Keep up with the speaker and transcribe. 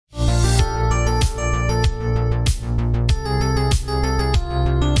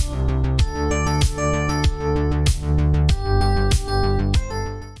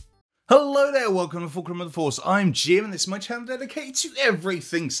welcome to Fulcrum of the Force. I'm Jim, and this is my channel dedicated to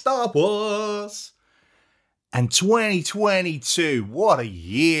everything Star Wars. And 2022, what a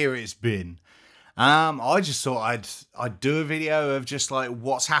year it's been. I just thought I'd do a video of just like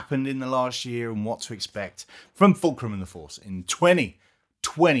what's happened in the last year and what to expect from Fulcrum and the Force in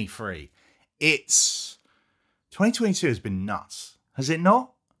 2023. 2022 has been nuts, has it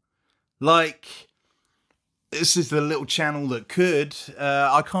not? Like, this is the little channel that could.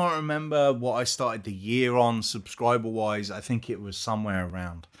 I can't remember what I started the year on subscriber-wise. I think it was somewhere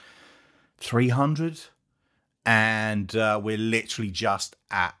around 300. And we're literally just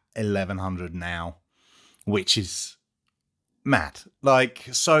at 1,100 now, which is mad. Like,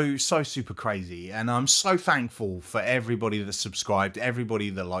 so super crazy. And I'm so thankful for everybody that's subscribed, everybody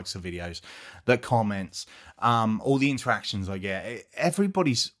that likes the videos, that comments, all the interactions I get.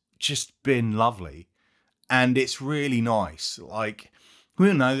 Everybody's just been lovely. And it's really nice. Like, we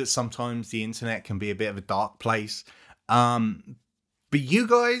all know that sometimes the internet can be a bit of a dark place. But you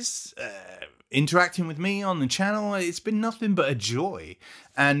guys interacting with me on the channel, it's been nothing but a joy.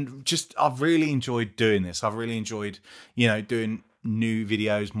 And just, I've really enjoyed doing this. I've really enjoyed, you know, doing new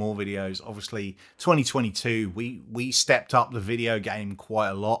videos, more videos. Obviously, 2022, we stepped up the video game quite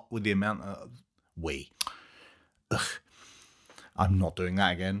a lot with the amount of... I'm not doing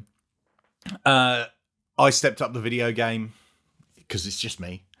that again. I stepped up the video game, because it's just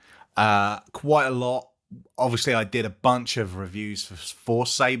me, quite a lot. Obviously, I did a bunch of reviews for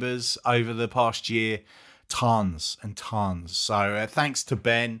Forcesabers over the past year. Tons and tons. So thanks to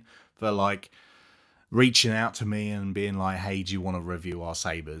Ben for like reaching out to me and being like, hey, do you want to review our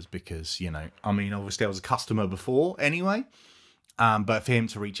sabers? Because, you know, I mean, obviously I was a customer before anyway. But for him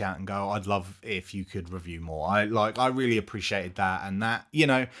to reach out and go, I'd love if you could review more. I really appreciated that. And that, you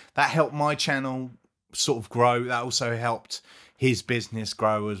know, that helped my channel sort of grow. That also helped his business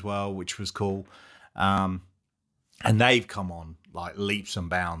grow as well, which was cool. And they've come on like leaps and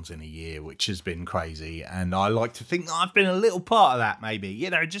bounds in a year, which has been crazy. And I like to think that I've been a little part of that, maybe, you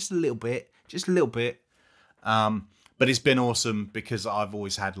know, just a little bit. But it's been awesome because I've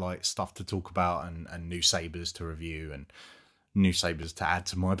always had like stuff to talk about and new sabers to review and new sabers to add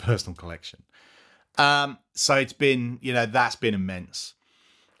to my personal collection. So it's been, you know, that's been immense.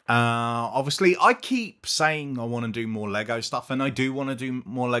 Obviously, I keep saying I want to do more Lego stuff, and I do want to do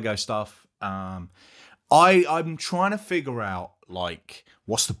more Lego stuff. I'm trying to figure out, like,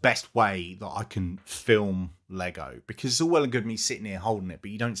 what's the best way that I can film Lego, because it's all well and good me sitting here holding it, but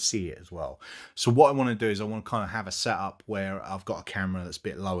you don't see it as well. So what I want to do is I want to kind of have a setup where I've got a camera that's a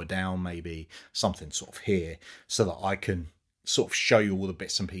bit lower down, maybe something sort of here, so that I can sort of show you all the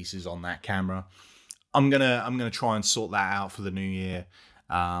bits and pieces on that camera. I'm gonna try and sort that out for the new year.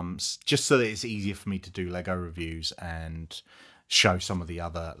 Just so that it's easier for me to do Lego reviews and show some of the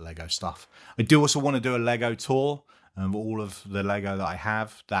other Lego stuff. I do also want to do a Lego tour of all of the Lego that I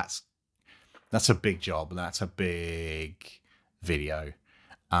have. That's a big job. That's a big video.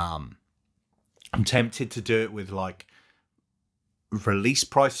 I'm tempted to do it with like release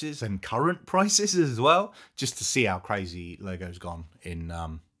prices and current prices as well, just to see how crazy Lego's gone in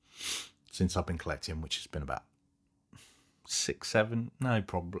since I've been collecting, which has been about 6, 7, no,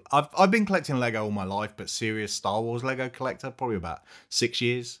 probably. I've been collecting Lego all my life, but serious Star Wars Lego collector, probably about 6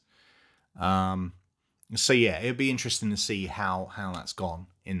 years. So yeah, it'd be interesting to see how that's gone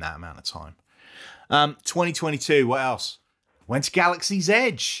in that amount of time. 2022, what else? Went to Galaxy's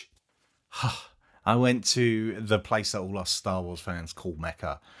Edge. I went to the place that all us Star Wars fans call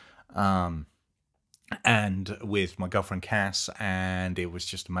Mecca. And with my girlfriend Cass, and it was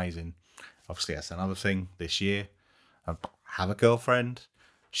just amazing. Obviously, that's another thing this year. I have a girlfriend.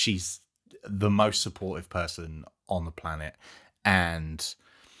 She's the most supportive person on the planet, and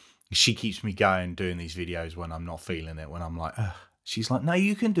she keeps me going doing these videos when I'm not feeling it, when I'm like, ugh. She's like, no,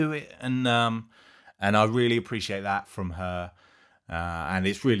 you can do it. And I really appreciate that from her. And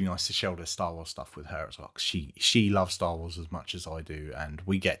it's really nice to share the Star Wars stuff with her as well, 'cause she loves Star Wars as much as I do, and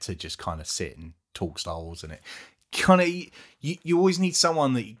we get to just kind of sit and talk Star Wars, and it kind of, you always need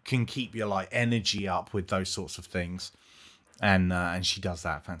someone that can keep your like energy up with those sorts of things, and she does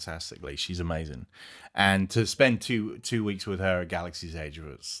that fantastically. She's amazing, and to spend two weeks with her at Galaxy's Edge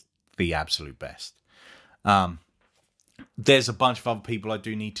was the absolute best. There's a bunch of other people I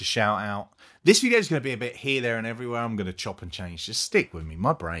do need to shout out. This video is going to be a bit here, there, and everywhere. I'm going to chop and change. Just stick with me.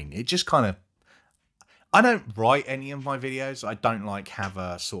 My brain, it just kind of... I don't write any of my videos. I don't like have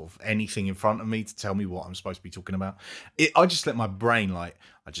a sort of anything in front of me to tell me what I'm supposed to be talking about. I just let my brain, like,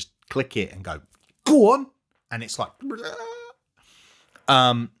 I just click it and go on. And it's like...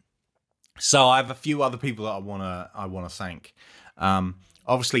 So I have a few other people that I wanna thank.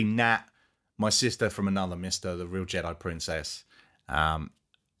 Obviously, Nat, my sister from another mister, the real Jedi princess.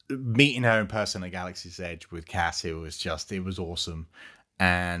 Meeting her in person at Galaxy's Edge with Cass, it was awesome.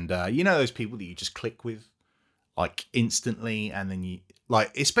 And you know those people that you just click with, like, instantly, and then you,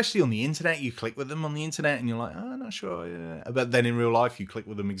 like, especially on the internet, you click with them on the internet and you're like, oh, I'm not sure. Yeah. But then in real life, you click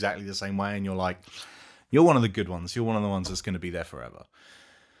with them exactly the same way and you're like, you're one of the good ones. You're one of the ones that's going to be there forever.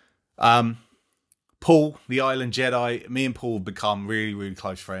 Paul, the Island Jedi, me and Paul have become really, really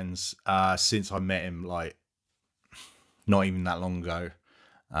close friends since I met him, like, not even that long ago.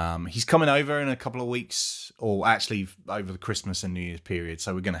 He's coming over in a couple of weeks, or actually over the Christmas and New Year's period,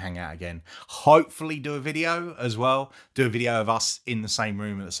 so we're going to hang out again. Hopefully do a video as well. Do a video of us in the same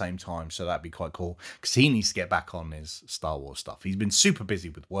room at the same time, so that'd be quite cool, because he needs to get back on his Star Wars stuff. He's been super busy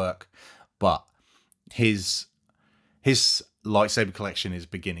with work, but his lightsaber collection is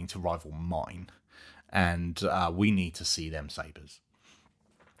beginning to rival mine, and we need to see them sabers.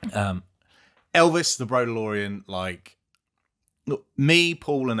 Elvis, the Brodalorian, like, look, me,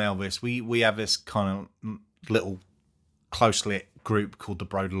 Paul, and Elvis, we have this kind of little close-lit group called the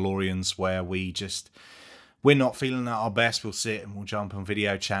Brodalorians, where we're not feeling at our best, we'll sit and we'll jump on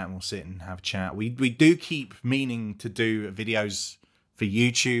video chat and we'll sit and have a chat. We do keep meaning to do videos for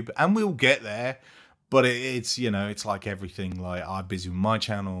YouTube, and we'll get there. But it's, you know, it's like everything. Like, I'm busy with my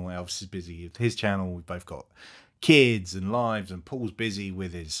channel, Elvis is busy with his channel. We've both got kids and lives, and Paul's busy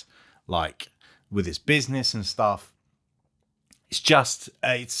with his business and stuff. It's just,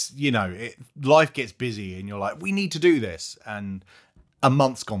 you know, life gets busy and you're like, we need to do this. And a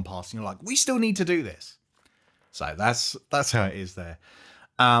month's gone past and you're like, we still need to do this. So that's how it is there.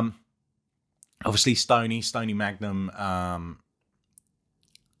 Obviously, Stoney Magnum,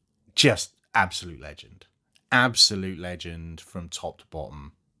 just absolute legend from top to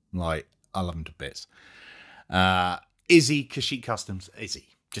bottom. Like, I love him to bits. Izzy, Kashyyyk Customs, Izzy,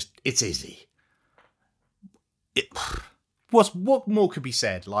 it's Izzy. What more could be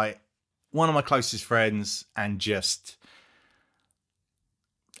said? Like, one of my closest friends, and just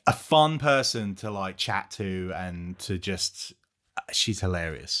a fun person to, like, chat to, and to just, she's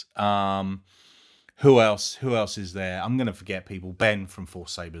hilarious. Who else is there? I'm gonna forget people. Ben from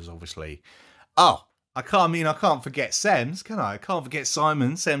Forcesabers, obviously. Oh, I can't forget Semz, can I? I can't forget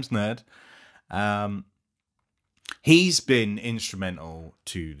Simon, Semz Nerd. He's been instrumental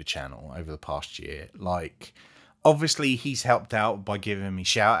to the channel over the past year. Like, obviously, he's helped out by giving me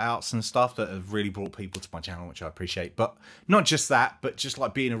shout-outs and stuff that have really brought people to my channel, which I appreciate. But not just that, but just,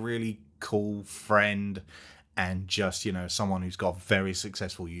 like, being a really cool friend, and just, you know, someone who's got a very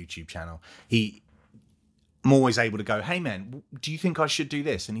successful YouTube channel. I'm always able to go, hey, man, do you think I should do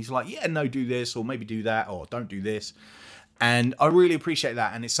this? And he's like, yeah, no, do this, or maybe do that, or don't do this. And I really appreciate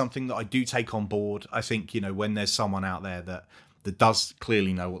that, and it's something that I do take on board. I think, you know, when there's someone out there that does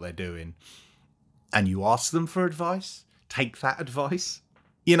clearly know what they're doing, and you ask them for advice, take that advice.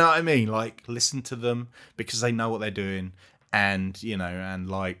 You know what I mean? Like, listen to them, because they know what they're doing. And, you know, and,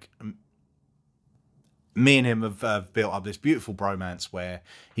 like, me and him have built up this beautiful bromance where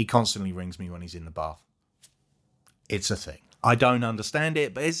he constantly rings me when he's in the bath. It's a thing. I don't understand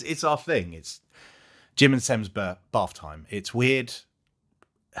it, but it's our thing. It's Jim and Sem's bath time. It's weird,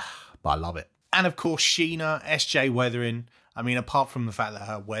 but I love it. And of course, Sheena, SJ Weathering. I mean, apart from the fact that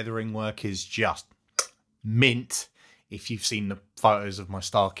her weathering work is just mint. If you've seen the photos of my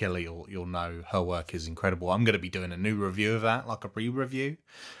Star Killer, you'll know her work is incredible. I'm going to be doing a new review of that, like a re-review.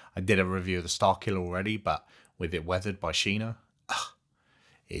 I did a review of the Star Killer already, but with it weathered by Sheena.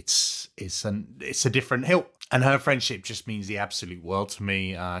 It's a different hilt. And her friendship just means the absolute world to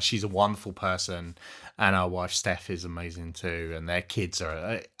me. She's a wonderful person, and her wife Steph is amazing too. And their kids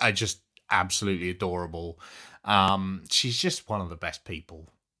are just absolutely adorable. She's just one of the best people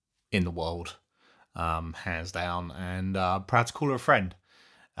in the world, hands down. And proud to call her a friend.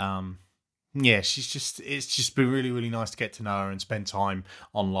 Yeah, it's just been really, really nice to get to know her and spend time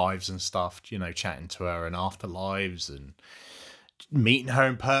on lives and stuff. You know, chatting to her and after lives, and meeting her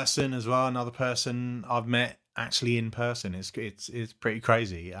in person as well. Another person I've met actually in person. It's pretty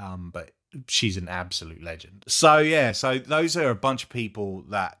crazy. But she's an absolute legend. So yeah, so those are a bunch of people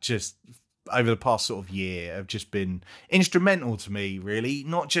that just over the past sort of year have just been instrumental to me, really.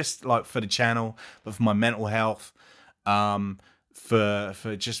 Not just like for the channel, but for my mental health.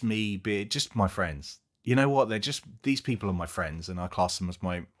 For just me being just my friends. You know what? These people are my friends, and I class them as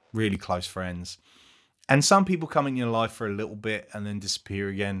my really close friends. And some people come in your life for a little bit and then disappear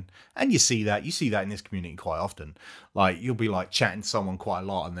again. And you see that in this community quite often. Like, you'll be like chatting to someone quite a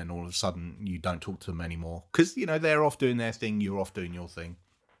lot, and then all of a sudden you don't talk to them anymore. Because, you know, they're off doing their thing, you're off doing your thing.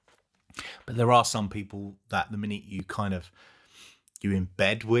 But there are some people that the minute you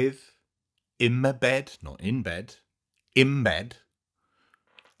embed with, in my bed, not in bed, in bed,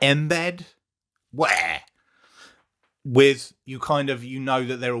 embed, where? With you kind of, you know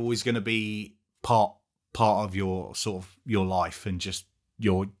that they're always going to be part of your sort of your life and just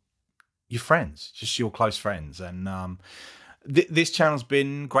your friends, just your close friends. And this channel's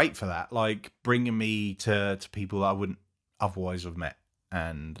been great for that, like bringing me to people that I wouldn't otherwise have met.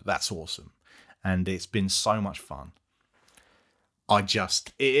 And that's awesome. And it's been so much fun.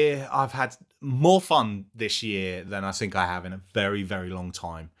 I've had more fun this year than I think I have in a very, very long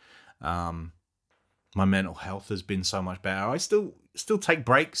time. My mental health has been so much better. I still take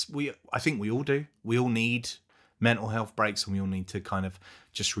breaks. I think we all do. We all need mental health breaks, and we all need to kind of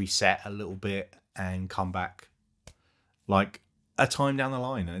just reset a little bit and come back like a time down the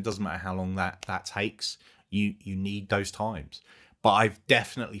line. And it doesn't matter how long that takes. You need those times. But I've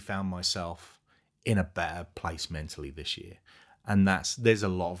definitely found myself in a better place mentally this year. And there's a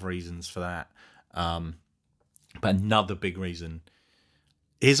lot of reasons for that. But another big reason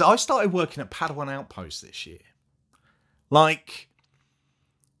is I started working at Padawan Outpost this year. Like,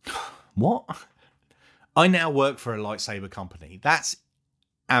 what? I now work for a lightsaber company. That's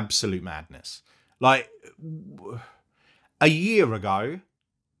absolute madness. Like, a year ago,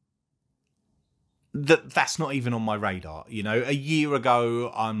 that's not even on my radar. You know, a year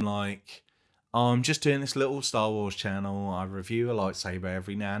ago, I'm like, I'm just doing this little Star Wars channel. I review a lightsaber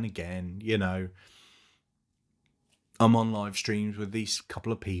every now and again, you know. I'm on live streams with these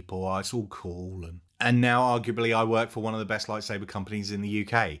couple of people. Oh, it's all cool. And now, arguably, I work for one of the best lightsaber companies in the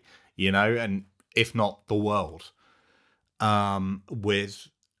UK, you know, and if not the world, with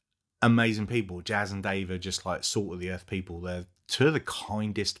amazing people. Jazz and Dave are just like salt of the earth people. They're two of the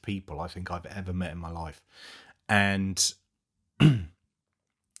kindest people I think I've ever met in my life. And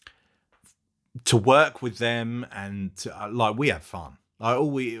to work with them and like, we have fun.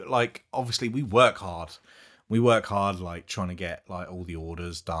 Obviously we work hard. We work hard, like trying to get like all the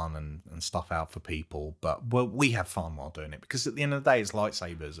orders done and stuff out for people. But we have fun while doing it, because at the end of the day, it's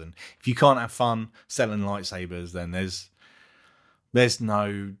lightsabers. And if you can't have fun selling lightsabers, then there's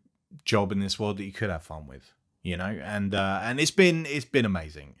no job in this world that you could have fun with, you know. And it's been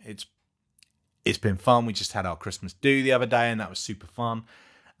amazing. It's been fun. We just had our Christmas do the other day, and that was super fun.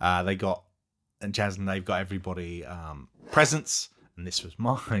 And Jazz and Dave got everybody presents, and this was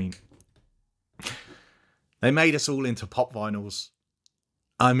mine. They made us all into pop vinyls.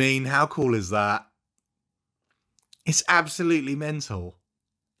 I mean, how cool is that? It's absolutely mental.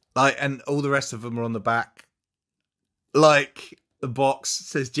 Like, and all the rest of them are on the back. Like, the box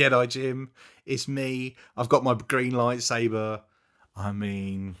says Jedi Jim. It's me. I've got my green lightsaber. I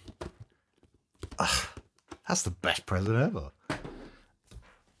mean, that's the best present ever.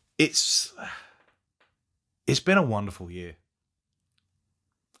 It's been a wonderful year.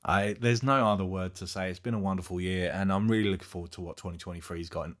 There's no other word to say. It's been a wonderful year, and I'm really looking forward to what 2023's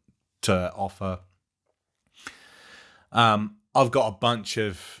got to offer. I've got a bunch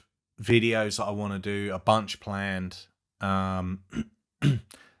of videos that I want to do, a bunch planned.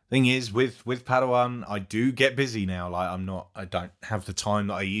 Thing is, with Padawan, I do get busy now. Like, I don't have the time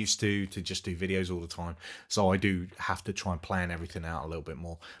that I used to just do videos all the time. So I do have to try and plan everything out a little bit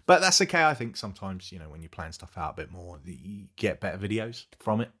more. But that's okay. I think sometimes, you know, when you plan stuff out a bit more, you get better videos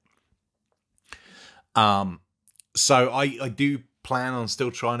from it. So I do plan on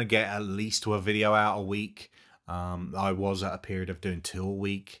still trying to get at least to a video out a week. I was at a period of doing 2 a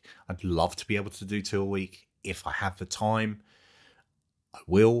week. I'd love to be able to do 2 a week. If I have the time, I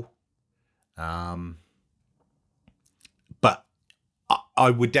will. But I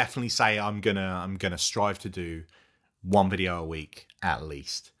would definitely say I'm gonna strive to do 1 video a week at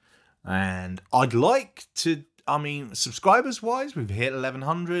least. And I'd like to, I mean, subscribers wise, we've hit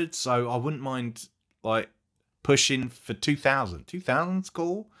 1100, so I wouldn't mind like pushing for 2000. 2000's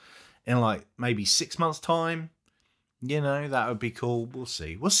cool. In like maybe 6 months time, you know, that would be cool. We'll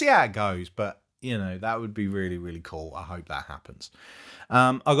see how it goes, but you know, that would be really, really cool. I hope that happens.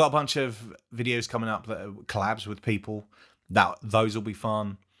 I've got a bunch of videos coming up that are collabs with people. Those will be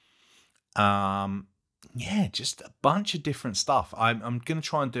fun. Yeah, just a bunch of different stuff. I'm going to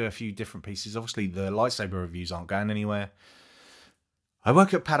try and do a few different pieces. Obviously, the lightsaber reviews aren't going anywhere. I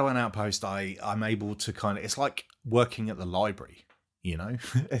work at Padawan Outpost. I'm able to kind of, it's like working at the library, you know?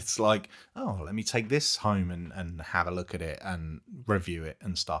 It's like, oh, let me take this home and have a look at it and review it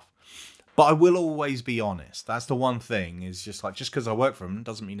and stuff. But I will always be honest. That's the one thing, is just like, just because I work for them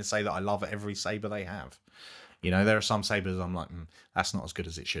doesn't mean to say that I love every saber they have. You know, there are some sabers I'm like, that's not as good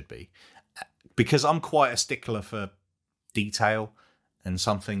as it should be. Because I'm quite a stickler for detail, and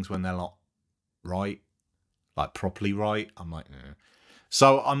some things when they're not right, like properly right, I'm like,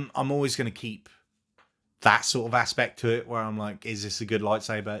 So I'm always going to keep that sort of aspect to it where I'm like, is this a good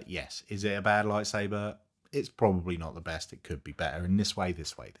lightsaber? Yes. Is it a bad lightsaber? It's probably not the best. It could be better in this way,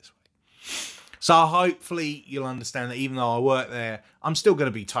 this way, this way. So hopefully you'll understand that even though I work there, I'm still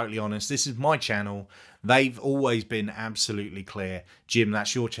going to be totally honest. This is my channel. They've always been absolutely clear. Jim,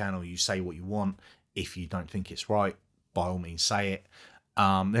 that's your channel. You say what you want. If you don't think it's right, by all means say it.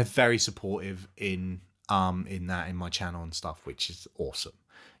 They're very supportive in my channel and stuff, which is awesome.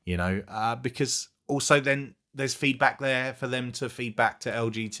 You know, because also then there's feedback there for them to feedback to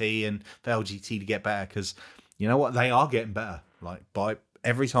LGT and for LGT to get better, because you know what, they are getting better. Like by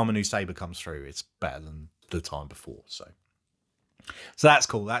every time a new saber comes through, it's better than the time before. So that's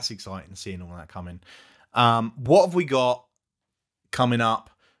cool. That's exciting seeing all that coming. What have we got coming up?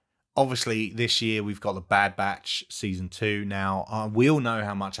 Obviously, this year we've got the Bad Batch Season 2. Now, we all know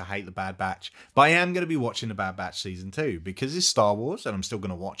how much I hate the Bad Batch, but I am going to be watching the Bad Batch Season 2 because it's Star Wars and I'm still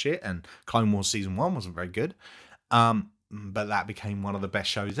going to watch it, and Clone Wars Season 1 wasn't very good, but that became one of the best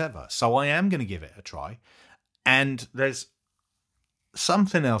shows ever. So I am going to give it a try, and there's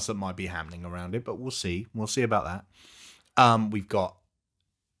something else that might be happening around it, but we'll see. We'll see about that. We've got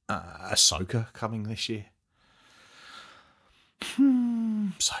Ahsoka coming this year.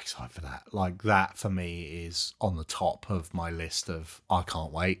 I'm so excited for that. Like, that for me is on the top of my list of I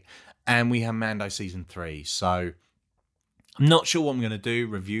can't wait. And we have Mando Season 3. So I'm not sure what I'm going to do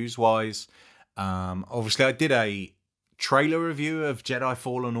reviews wise. Obviously I did a trailer review of Jedi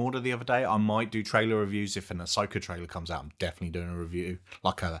Fallen Order the other day. I might do trailer reviews. If an Ahsoka trailer comes out, I'm definitely doing a review,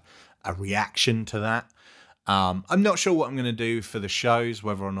 like a reaction to that. I'm not sure what I'm going to do for the shows,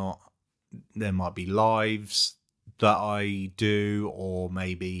 whether or not there might be lives that I do, or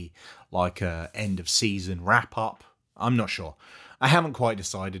maybe like a end of season wrap up. I'm not sure. I haven't quite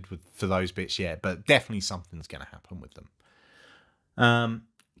decided for those bits yet, but definitely something's going to happen with them.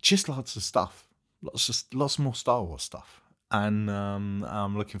 Just lots of stuff, lots more Star Wars stuff, and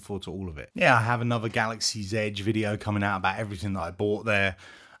I'm looking forward to all of it. Yeah, I have another Galaxy's Edge video coming out about everything that I bought there.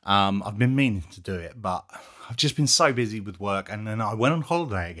 I've been meaning to do it, but I've just been so busy with work, and then I went on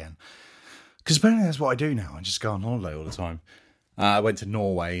holiday again. Because apparently that's what I do now. I just go on holiday all the time. I went to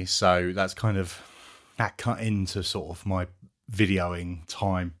Norway, so that's kind of, that cut into sort of my videoing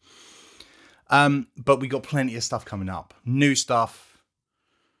time. But we got plenty of stuff coming up. New stuff,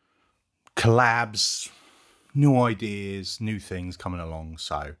 collabs, new ideas, new things coming along.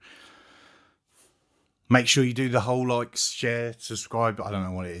 So make sure you do the whole like, share, subscribe. I don't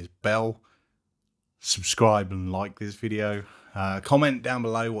know what it is. Bell. Subscribe and like this video. Comment down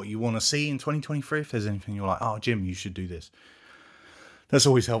below what you want to see in 2023. If there's anything you're like, oh, Jim, you should do this. That's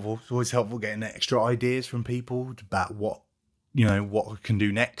always helpful. It's always helpful getting extra ideas from people about what, you know, what we can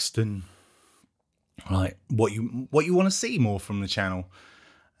do next, and like what you want to see more from the channel.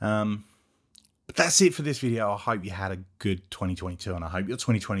 But that's it for this video. I hope you had a good 2022, and I hope your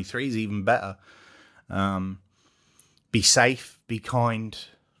 2023 is even better. Be safe, be kind,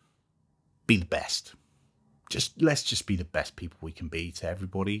 be the best. Let's just be the best people we can be to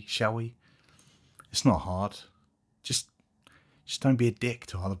everybody, shall we? It's not hard. Just don't be a dick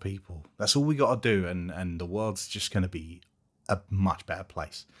to other people. That's all we got to do, and the world's just going to be a much better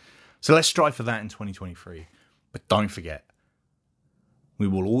place. So let's strive for that in 2023. But don't forget, we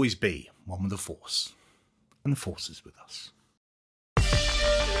will always be one with the Force, and the Force is with us.